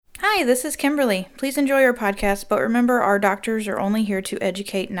Hi, this is Kimberly. Please enjoy our podcast, but remember our doctors are only here to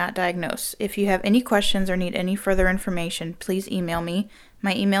educate, not diagnose. If you have any questions or need any further information, please email me.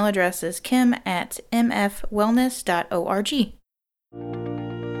 My email address is kim@mfwellness.org.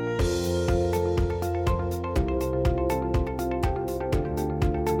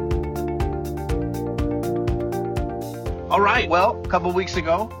 All right, well, a couple weeks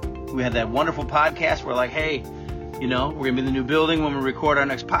ago, we had that wonderful podcast. We're like, hey, we're going to be in the new building when we record our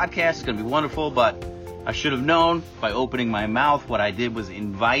next podcast. It's going to be wonderful, but I should have known by opening my mouth. What I did was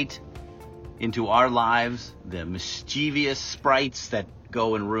invite into our lives the mischievous sprites that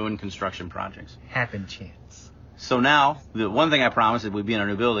go and ruin construction projects. Happen chance. So now, the one thing I promised is we'd be in our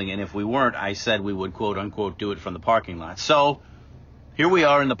new building, and if we weren't, I said we would, quote unquote, do it from the parking lot. So here we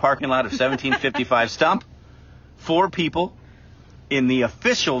are in the parking lot of 1755 Stump. 4 people in the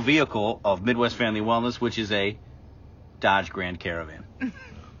official vehicle of Midwest Family Wellness, which is a Dodge Grand Caravan,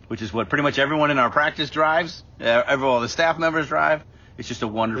 which is what pretty much everyone in our practice drives, all the staff members drive. It's just a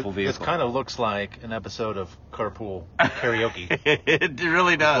wonderful vehicle. This kind of looks like an episode of Carpool Karaoke. It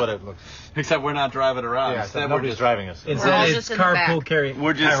really does. That's what it looks. Except we're not driving around. Yeah, Instead, nobody's driving us. Instead, it's carpool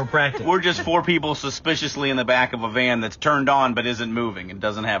chiropractic. We're just 4 people suspiciously in the back of a van that's turned on but isn't moving and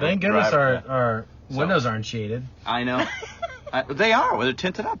doesn't have Thank a goodness driver. our windows aren't shaded. I know. They are. Well, they're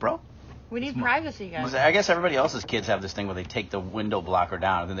tinted up, bro. We need privacy, guys. I guess everybody else's kids have this thing where they take the window blocker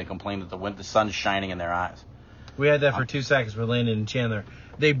down and then they complain that the sun's shining in their eyes. We had that for 2 seconds with Landon and Chandler.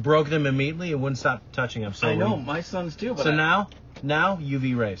 They broke them immediately and wouldn't stop touching them. So I know, my sons too. But so now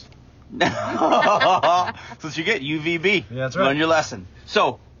UV rays. So you get UVB. Yeah, that's right. Learn your lesson.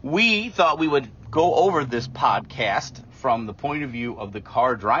 So we thought we would go over this podcast from the point of view of the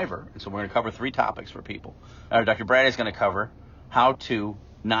car driver. And so we're going to cover 3 topics for people. Dr. Brad is going to cover how to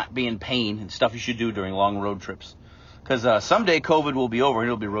not be in pain and stuff you should do during long road trips. Because someday COVID will be over and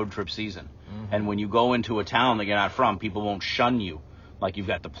it'll be road trip season. Mm-hmm. And when you go into a town that you're not from, people won't shun you like you've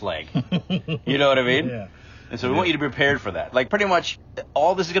got the plague. You know what I mean? Yeah. And so we want you to be prepared for that. Like pretty much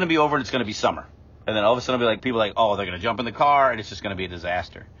all this is going to be over and it's going to be summer. And then all of a sudden it'll be like people are like, oh, they're going to jump in the car and it's just going to be a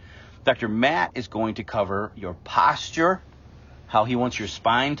disaster. Dr. Matt is going to cover your posture, how he wants your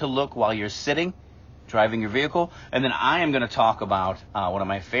spine to look while you're sitting, driving your vehicle. And then I am going to talk about one of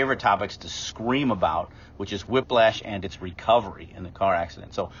my favorite topics to scream about, which is whiplash and its recovery in the car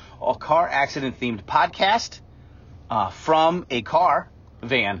accident. So a car accident themed podcast from a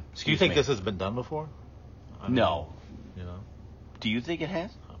van. Do you think this has been done before? No. You know? Do you think it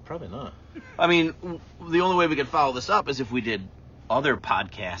has? Probably not. I mean, the only way we could follow this up is if we did other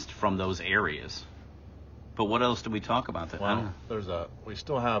podcasts from those areas. But what else do we talk about? That Well, we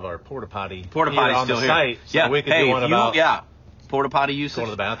still have our porta potty. Porta potty's on still the here. site, so yeah, we could do one about porta potty usage. going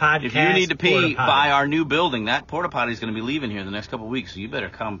to the bathroom. If you need to pee Podcast by our new building, that porta potty is going to be leaving here in the next couple of weeks. So you better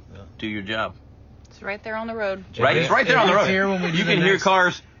come do your job. It's right there on the road. Right, it's right there on the road. Here when we do you the can hear next-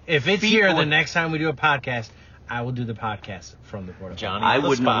 cars. If it's feet here away. the next time we do a podcast, I will do the podcast from the porta. Johnny. I on the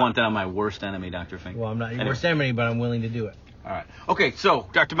wouldn't spot. want that on my worst enemy, Dr. Fink. Well, I'm not your Anyway. worst enemy, but I'm willing to do it. All right. Okay, so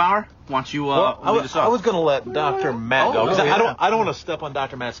Dr. Maurer, why don't you Well, lead us off? I was going to let Dr. Matt go. 'Cause yeah. I don't want to step on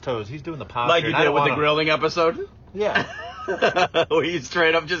Dr. Matt's toes. He's doing the posture. like you and I did don't with the wanna- grilling episode? Yeah. Where you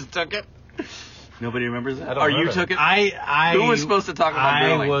straight up just took it? Nobody remembers that? I don't Or you remember took it? I Who was supposed to talk about I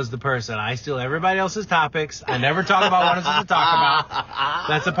grilling? was the person. I steal everybody else's topics. I never talk about what I'm supposed to talk about.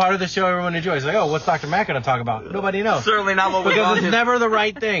 That's a part of the show everyone enjoys. Like, oh, what's Dr. Matt going to talk about? Nobody knows. Certainly not what was on Because it's his- never the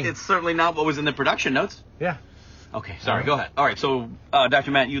right thing. It's certainly not what was in the production notes. Yeah. Okay, sorry, go ahead. All right, so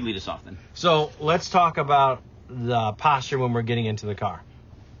Dr. Matt, you lead us off then. So let's talk about the posture when we're getting into the car.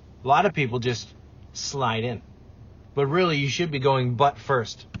 A lot of people just slide in. But really, you should be going butt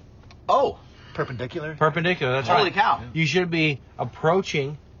first. Oh, Perpendicular. Perpendicular, that's holy right. cow. You should be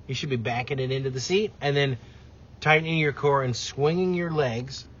approaching, you should be backing it into the seat and then tightening your core and swinging your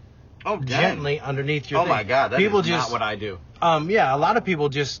legs Oh, dang. gently underneath your Oh, thing. my God, that people is just, not what I do. Yeah, a lot of people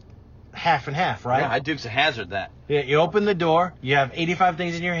just half and half, right? Yeah, I Dukes of Hazzard that. Yeah, you open the door, you have 85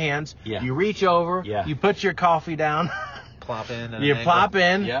 things in your hands, Yeah. you reach over, Yeah. you put your coffee down, Plop in. at you an angle. plop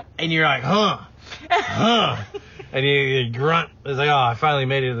in, Yeah. and you're like, huh, and you grunt. It's like, oh, I finally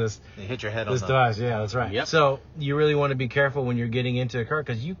made it to this You hit your head on this the... device. Yeah, that's right. Yep. So you really want to be careful when you're getting into a car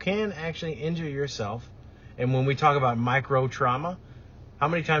because you can actually injure yourself. And when we talk about micro trauma, how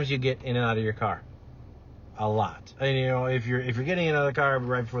many times you get in and out of your car? A lot. And you know, if you're getting in another car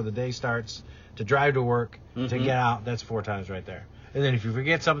right before the day starts to drive to work, to get out, that's 4 times right there. And then if you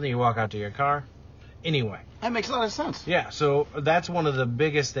forget something, you walk out to your car. Anyway. That makes a lot of sense. Yeah, so that's one of the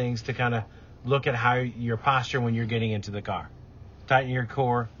biggest things to kind of look at how your posture when you're getting into the car. Tighten your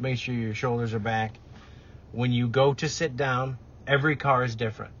core, make sure your shoulders are back. When you go to sit down, every car is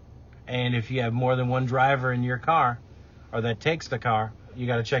different. And if you have more than one driver in your car, or that takes the car, you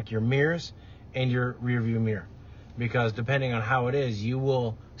got to check your mirrors and your rear view mirror. Because depending on how it is, you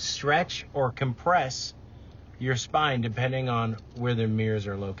will stretch or compress your spine depending on where the mirrors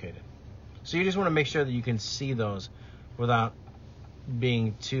are located. So you just want to make sure that you can see those without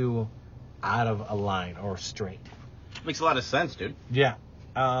being too out of a line or straight. Makes a lot of sense, dude. Yeah.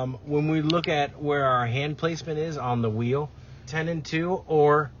 When we look at where our hand placement is on the wheel, 10 and 2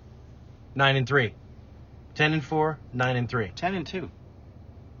 or 9 and 3. 10 and 4, 9 and 3. 10 and 2.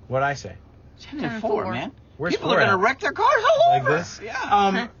 What'd I say? 10 and 4, man. Where's People 4 are going to at? wreck their cars all Like over. this?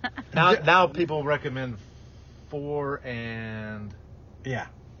 Yeah. Now people recommend 4 and Yeah.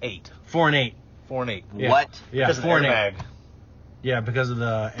 8. 4 and 8. 4 and 8. Yeah. What? Yeah, Because of the 4 and 8. airbag. Yeah, because of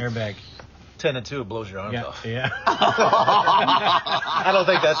the airbag. 10 and 2 blows your arms Yeah. off. Yeah. I don't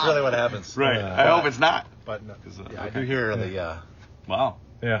think that's really what happens. Right. I hope it's not. But no, Yeah, I do hear the... Wow.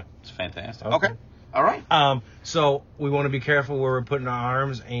 Yeah. It's fantastic. Okay. Okay. All right. So we want to be careful where we're putting our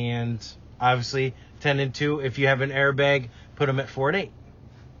arms, and obviously 10 and 2, if you have an airbag, put them at 4 and 8.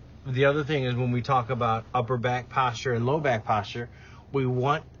 The other thing is when we talk about upper back posture and low back posture, we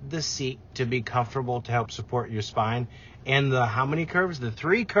want the seat to be comfortable to help support your spine. And how many curves? The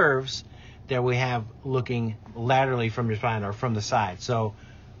 3 curves that we have looking laterally from your spine or from the side. So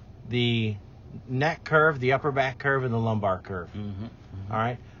the neck curve, the upper back curve, and the lumbar curve. All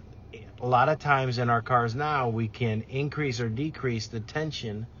right. A lot of times in our cars now, we can increase or decrease the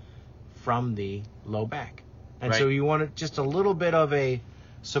tension from the low back. And so Right. you want just a little bit of a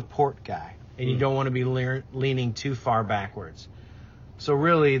support guy, and you don't want to be leaning too far backwards. So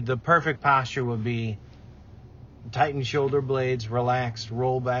really, the perfect posture would be tighten shoulder blades, relax,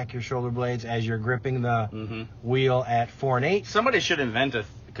 roll back your shoulder blades as you're gripping the wheel at 4 and 8. Somebody should invent a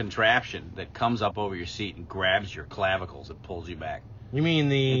contraption that comes up over your seat and grabs your clavicles and pulls you back. You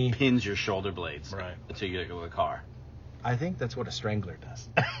mean And pins your shoulder blades. Right. Until you get to the car. I think that's what a strangler does.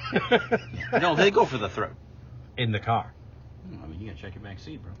 No, they go for the throat. In the car. I mean, you gotta check your back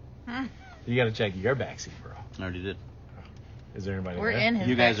seat, bro. You got to check your backseat, bro. I already did. Is there anybody We're there? in his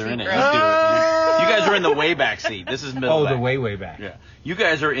You guys are in it. backseat, Let's bro. do it. You guys are in the way back seat. This is middle Oh, back. the way back. Yeah. You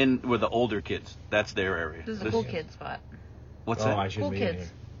guys are in with the older kids. That's their area. This is a cool kid spot. What's Oh, that? I should Cool be in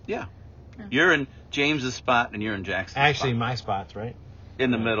kids. here. Yeah. You're in James's spot and you're in Jackson's Actually, spot. my spot's right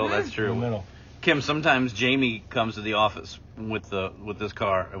In the middle, that's in true. the middle. Kim, sometimes Jamie comes to the office with this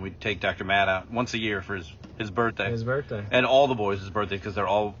car, and we take Dr. Matt out once a year for his birthday. His birthday. And all the boys' birthday, because they're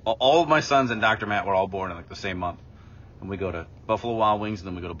all of my sons and Dr. Matt were all born in like the same month. And we go to Buffalo Wild Wings, and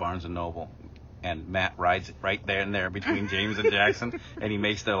then we go to Barnes & Noble. And Matt rides right there and there between James and Jackson, and he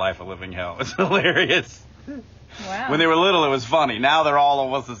makes their life a living hell. It's hilarious. Wow. When they were little, it was funny. Now they're all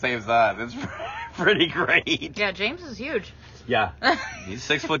almost the same size. It's pretty great. Yeah, James is huge. Yeah. He's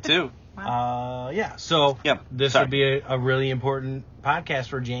 6'2". Yeah. So Yeah, this sorry. would be a really important podcast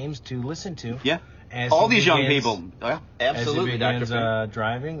for James to listen to. Yeah. As All he these young begins- people. Yeah, absolutely, As he Dr. begins Finn.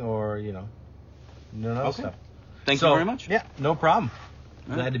 driving or none of Okay. stuff. Thank So, you very much. Yeah, no problem.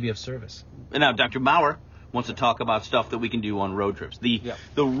 All Glad right. to be of service. And now Dr. Bauer wants to talk about stuff that we can do on road trips. The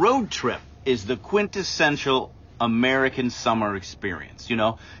road trip is the quintessential American summer experience. You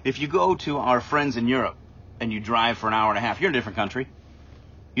know, if you go to our friends in Europe and you drive for an hour and a half, you're in a different country.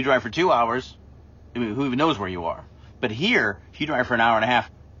 You drive for 2 hours, I mean, who even knows where you are? But here, if you drive for an hour and a half,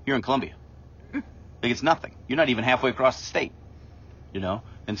 you're in Colombia. Like it's nothing. You're not even halfway across the state. You know?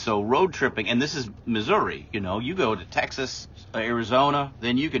 And so road tripping, and this is Missouri, you know, you go to Texas, Arizona,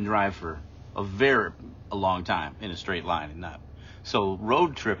 then you can drive for a long time in a straight line and not. So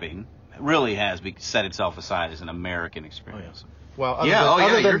road tripping really has set itself aside as an American experience. Well, other Yeah, than, oh, yeah,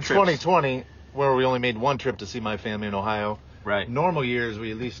 other your than trips. 2020, where we only made one trip to see my family in Ohio, Right. normal years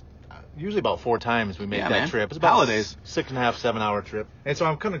we at least, usually about 4 times we make Yeah, that man. trip. It's about Holidays. 6.5, 7 hour trip. And so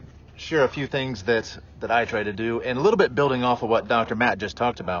I'm going to share a few things that I try to do, and a little bit building off of what Dr. Matt just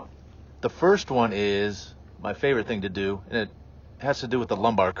talked about. The first one is my favorite thing to do, and it has to do with the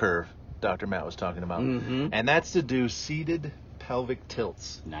lumbar curve Dr. Matt was talking about. Mhm. And that's to do seated pelvic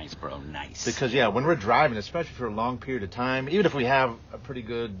tilts. Nice, bro. Nice. Because, yeah, when we're driving, especially for a long period of time, even if we have a pretty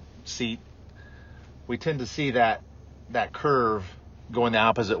good seat, we tend to see that curve going the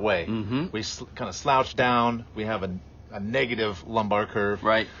opposite way. Mhm. We kind of slouch down. We have a negative lumbar curve.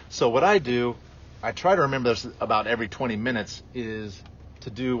 Right. So what I do, I try to remember this about every 20 minutes, is to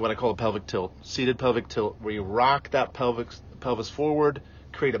do what I call a pelvic tilt, seated pelvic tilt, where you rock that pelvis forward,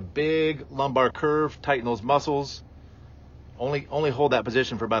 create a big lumbar curve, tighten those muscles. Only hold that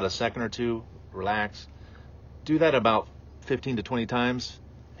position for about a second or two, relax. Do that about 15 to 20 times,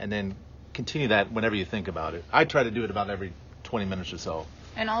 and then continue that whenever you think about it. I try to do it about every 20 minutes or so.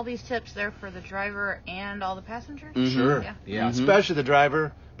 And all these tips, they're for the driver and all the passengers? Mhm. Sure. Yeah. Yeah, Mhm. especially the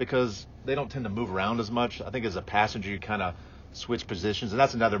driver, because they don't tend to move around as much. I think as a passenger, you kind of switch positions, and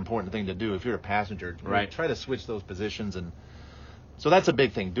that's another important thing to do. If you're a passenger, Right. try to switch those positions, and so that's a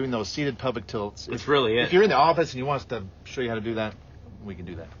big thing. Doing those seated pelvic tilts. It's really it. If you're in the office and you want us to show you how to do that, we can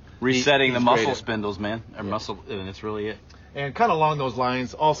do that. Resetting the He's muscle great at- spindles, man. Or Yeah. muscle, and it's really it. And kind of along those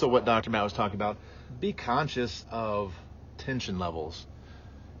lines, also what Dr. Matt was talking about, be conscious of tension levels.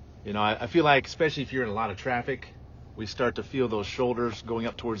 You know, I feel like, especially if you're in a lot of traffic, we start to feel those shoulders going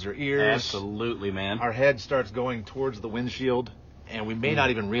up towards your ears. Absolutely, man. Our head starts going towards the windshield, and we may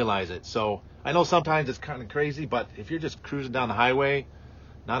not even realize it. So I know sometimes it's kind of crazy, but if you're just cruising down the highway,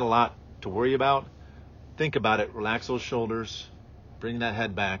 not a lot to worry about. Think about it. Relax those shoulders, bring that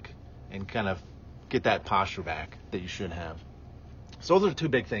head back, and kind of get that posture back that you should have. So those are two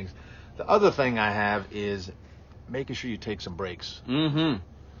big things. The other thing I have is making sure you take some breaks. Mm-hmm.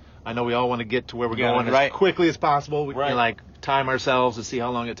 I know we all want to get to where we're Yeah, going right. as quickly as possible. We Right. can like time ourselves to see how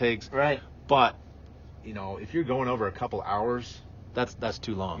long it takes. Right. But, you know, if you're going over a couple hours, that's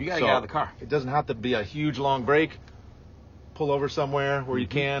too long. You gotta get out of the car. It doesn't have to be a huge long break. Pull over somewhere where you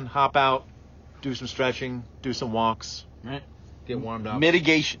can, hop out, do some stretching, do some walks, Right. get warmed up.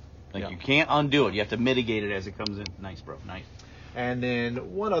 Mitigation. Like Yeah. you can't undo it. You have to mitigate it as it comes in. Nice, bro. Nice. And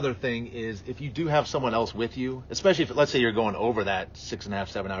then one other thing is if you do have someone else with you, especially if, let's say you're going over that 6.5,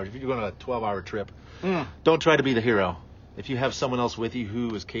 7 hours, if you're going on a 12-hour trip, don't try to be the hero. If you have someone else with you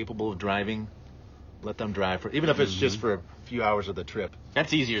who is capable of driving, let them drive, even if it's just for a few hours of the trip.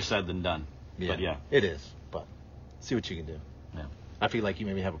 That's easier said than done. But yeah, It is, but see what you can do. Yeah. I feel like you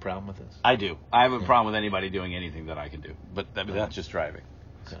maybe have a problem with this. I do. I have a problem with anybody doing anything that I can do. But that's just driving.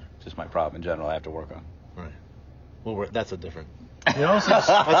 Okay. Just my problem in general I have to work on. Right. Well, that's a different. You know, That's a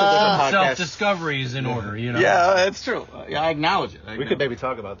different podcast. self-discovery is in order, you know. Yeah, that's true. Yeah, I acknowledge it. We could maybe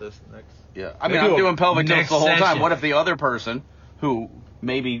talk about this next. Yeah. I mean, Maybe I'm we'll- doing pelvic tilts next the whole time. session. What if the other person who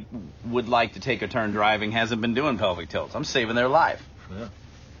maybe would like to take a turn driving hasn't been doing pelvic tilts? I'm saving their life. Yeah.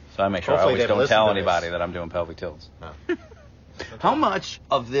 So I make sure Hopefully I they always don't listen tell to anybody this. that I'm doing pelvic tilts. No. How much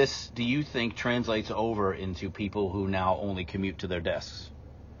of this do you think translates over into people who now only commute to their desks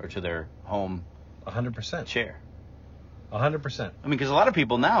or to their home 100%. chair? 100%. I mean, because a lot of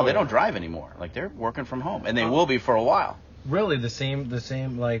people now, they yeah. don't drive anymore. Like, they're working from home, and they will be for a while. Really, the same.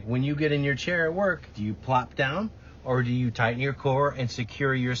 Like when you get in your chair at work, do you plop down or do you tighten your core and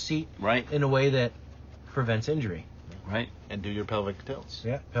secure your seat Right. in a way that prevents injury? Right? And do your pelvic tilts.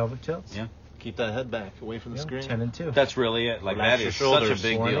 Yeah, pelvic tilts. Yeah. Keep that head back away from the Yeah, screen. 10 and 2. That's really it. Like, Relax that your is such a shoulders.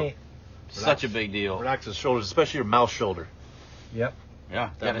 big 4 and deal. 8. Such a big deal. Relax the shoulders, especially your mouth shoulder. Yep. Yeah.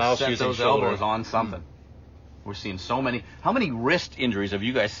 That Gotta mouse set using those shoulder. elbows on something. We're seeing so many. How many wrist injuries have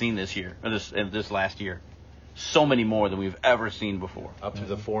you guys seen this year, or this last year? So many more than we've ever seen before. Up to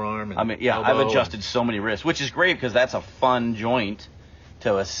the forearm. And I mean, yeah, I've elbow adjusted so many wrists, which is great because that's a fun joint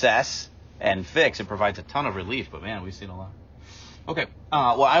to assess and fix. It provides a ton of relief, but man, we've seen a lot. Okay,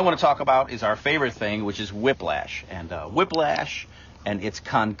 what I want to talk about is our favorite thing, which is whiplash. And whiplash and its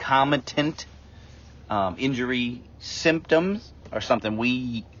concomitant injury symptoms are something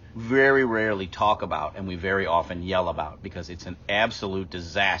we very rarely talk about and we very often yell about because it's an absolute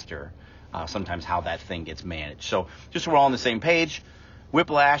disaster. Sometimes how that thing gets managed. So just so we're all on the same page,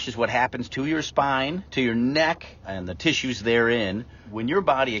 whiplash is what happens to your spine, to your neck, and the tissues therein when your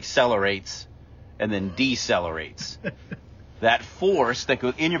body accelerates and then decelerates. That force that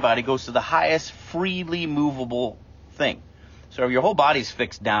goes in your body goes to the highest freely movable thing. So your whole body's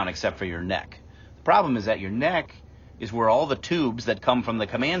fixed down except for your neck. The problem is that your neck is where all the tubes that come from the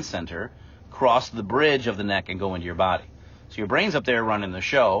command center cross the bridge of the neck and go into your body. So your brain's up there running the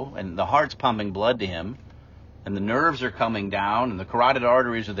show, and the heart's pumping blood to him, and the nerves are coming down, and the carotid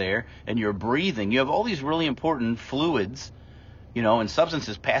arteries are there, and you're breathing. You have all these really important fluids, and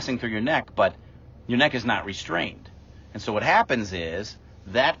substances passing through your neck, but your neck is not restrained. And so what happens is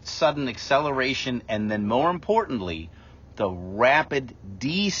that sudden acceleration, and then more importantly, the rapid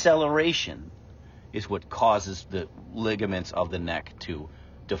deceleration is what causes the ligaments of the neck to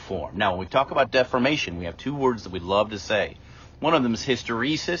deform. Now, when we talk about deformation, we have two words that we love to say. One of them is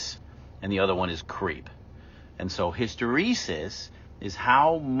hysteresis, and the other one is creep. And so hysteresis is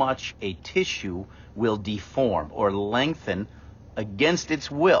how much a tissue will deform or lengthen against its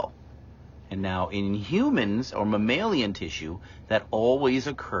will. And now in humans or mammalian tissue, that always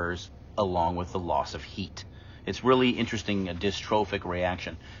occurs along with the loss of heat. It's really interesting, a dystrophic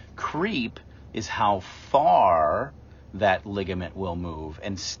reaction. Creep is how far that ligament will move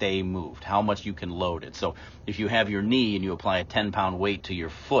and stay moved, how much you can load it. So if you have your knee and you apply a 10-pound weight to your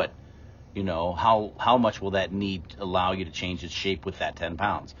foot, You know, how much will that need allow you to change its shape with that 10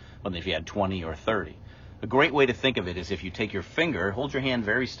 pounds? Well, if you had 20 or 30. A great way to think of it is if you take your finger, hold your hand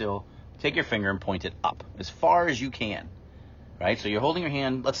very still, take your finger and point it up as far as you can, right? So you're holding your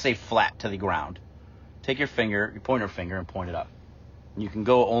hand, let's say flat to the ground. Take your finger, your pointer finger, and point it up. You can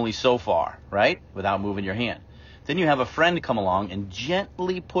go only so far, right, without moving your hand. Then you have a friend come along and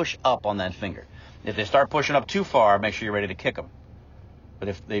gently push up on that finger. If they start pushing up too far, make sure you're ready to kick them. But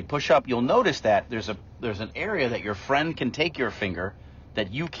if they push up, you'll notice that there's an area that your friend can take your finger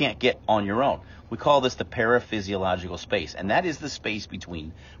that you can't get on your own. We call this the paraphysiological space, and that is the space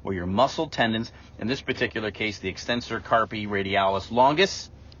between where your muscle tendons, in this particular case, the extensor carpi radialis longus,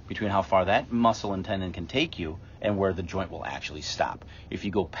 between how far that muscle and tendon can take you and where the joint will actually stop. If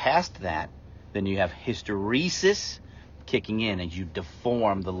you go past that, then you have hysteresis kicking in and you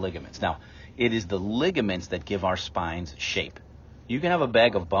deform the ligaments. Now, it is the ligaments that give our spines shape. You can have a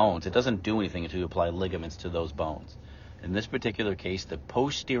bag of bones. It doesn't do anything until you apply ligaments to those bones. In this particular case, the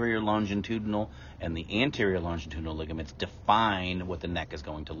posterior longitudinal and the anterior longitudinal ligaments define what the neck is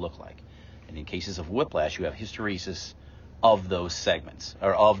going to look like. And in cases of whiplash, you have hysteresis of those segments,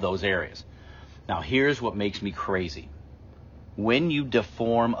 or of those areas. Now, here's what makes me crazy. When you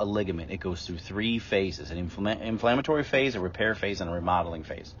deform a ligament, it goes through 3 phases, an inflammatory phase, a repair phase, and a remodeling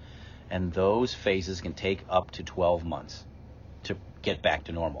phase. And those phases can take up to 12 months to get back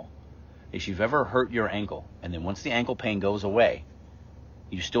to normal. If you've ever hurt your ankle, and then once the ankle pain goes away,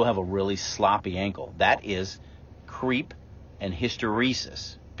 you still have a really sloppy ankle. That is creep and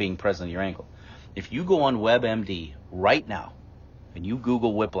hysteresis being present in your ankle. If you go on WebMD right now, and you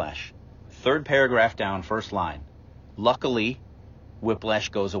Google whiplash, 3rd paragraph down, 1st line, luckily, whiplash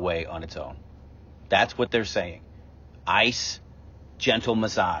goes away on its own. That's what they're saying. Ice, gentle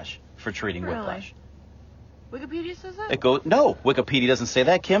massage for treating Really? whiplash. Wikipedia says that? No, Wikipedia doesn't say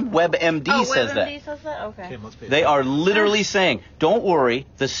that, Kim. WebMD says that. WebMD says that? Okay. Kim, let's pay They are attention. literally saying, don't worry,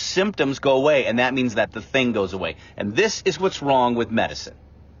 the symptoms go away, and that means that the thing goes away. And this is what's wrong with medicine.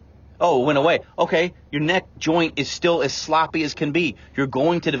 Oh, it went away. Okay, your neck joint is still as sloppy as can be. You're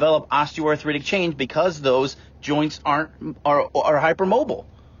going to develop osteoarthritic change because those joints are hypermobile.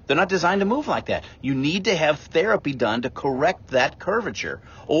 They're not designed to move like that. You need to have therapy done to correct that curvature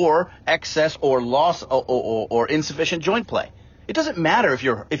or excess or loss or insufficient joint play. It doesn't matter if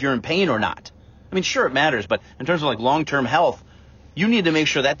you're in pain or not. I mean, sure, it matters, but in terms of like long-term health, you need to make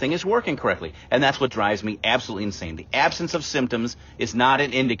sure that thing is working correctly. And that's what drives me absolutely insane. The absence of symptoms is not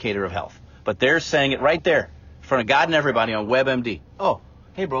an indicator of health. But they're saying it right there in front of God and everybody on WebMD. Oh,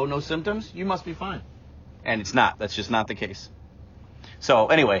 hey, bro, no symptoms? You must be fine. And it's not. That's just not the case. So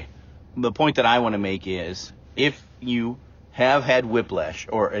anyway, the point that I want to make is if you have had whiplash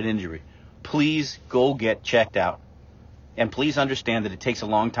or an injury, please go get checked out. And please understand that it takes a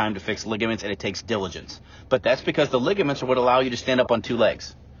long time to fix ligaments and it takes diligence. But that's because the ligaments are what allow you to stand up on 2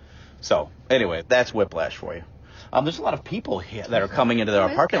 legs. So anyway, that's whiplash for you. There's a lot of people here that are coming into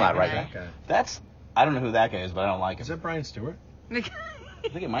our parking lot right now. I don't know who that guy is, but I don't like him. Is that Brian Stewart? I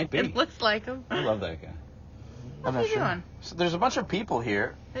think it might be. It looks like him. I love that guy. What's he doing? So there's a bunch of people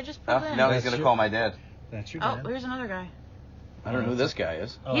here. They just pulled in. Now he's That's going to true. call my dad. That's your Oh, dad. here's another guy. I don't know who this guy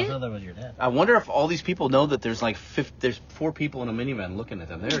is. Oh, I thought that was your dad. I wonder if all these people know that there's like there's 4 people in a minivan looking at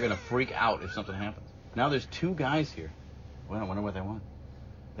them. They're going to freak out if something happens. Now there's 2 guys here. Well, I wonder what they want.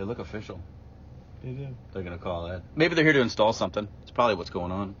 They look official. They do. They're going to call Ed. Maybe they're here to install something. It's probably what's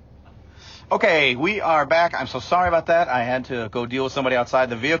going on. Okay, we are back. I'm so sorry about that. I had to go deal with somebody outside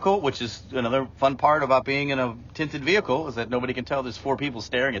the vehicle, which is another fun part about being in a tinted vehicle, is that nobody can tell there's 4 people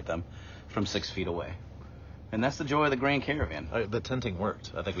staring at them from 6 feet away. And that's the joy of the Grand Caravan. The tinting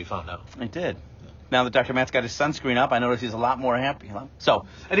worked. I think we found out. It did. Now that Dr. Matt's got his sunscreen up, I notice he's a lot more happy. Huh? So,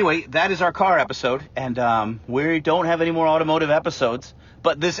 anyway, that is our car episode. And we don't have any more automotive episodes.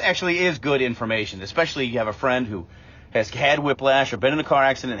 But this actually is good information, especially if you have a friend who has had whiplash or been in a car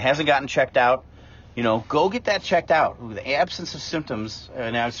accident, hasn't gotten checked out. You know, go get that checked out. The absence of symptoms,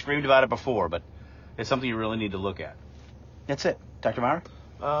 and I've screamed about it before, but it's something you really need to look at. That's it. Dr.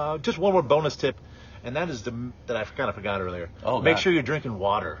 Maurer? Just one more bonus tip, and that is that I kind of forgot earlier. Oh, Make God. sure you're drinking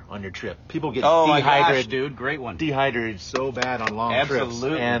water on your trip. People get Oh, my gosh, dehydrated, dude. Great one. dehydrated so bad on long trips.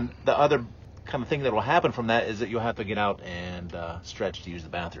 Absolutely. And the other kind of thing that will happen from that is that you'll have to get out and stretch to use the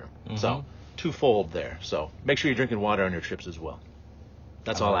bathroom. Mm-hmm. So, twofold there. So, make sure you're drinking water on your trips as well.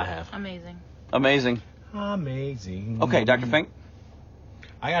 That's all I have. Amazing. Amazing. Amazing. Okay, Dr. Fink?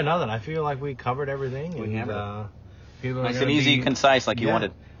 I got nothing. I feel like we covered everything. We and hammered people are Nice gonna and easy, be- concise, like you Yeah.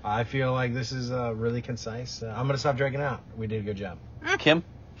 wanted. I feel like this is really concise. I'm going to stop drinking out. We did a good job. Kim?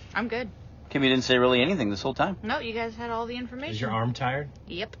 I'm good. Kim, you didn't say really anything this whole time. No, you guys had all the information. Is your arm tired?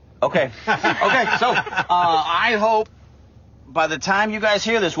 Yep. Okay. Okay. So I hope by the time you guys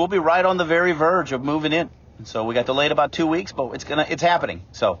hear this, we'll be right on the very verge of moving in. And so we got delayed about 2 weeks, but it's happening.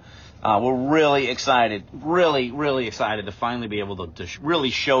 So we're really excited, really excited to finally be able to really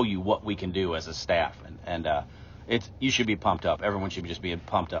show you what we can do as a staff. And you should be pumped up. Everyone should just be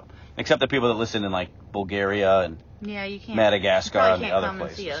pumped up, except the people that listen in like Bulgaria and you can't. Madagascar You and the can't other come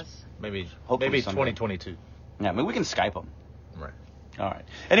places. And see us. Maybe Hopefully someday. 2022. Yeah, I mean, we can Skype them. Right. All right.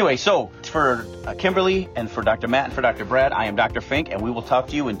 Anyway, so for Kimberly and for Dr. Matt and for Dr. Brad, I am Dr. Fink, and we will talk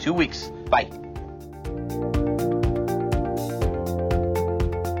to you in 2 weeks. Bye.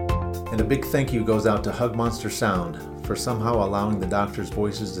 And a big thank you goes out to Hug Monster Sound for somehow allowing the doctors'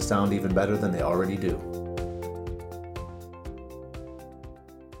 voices to sound even better than they already do.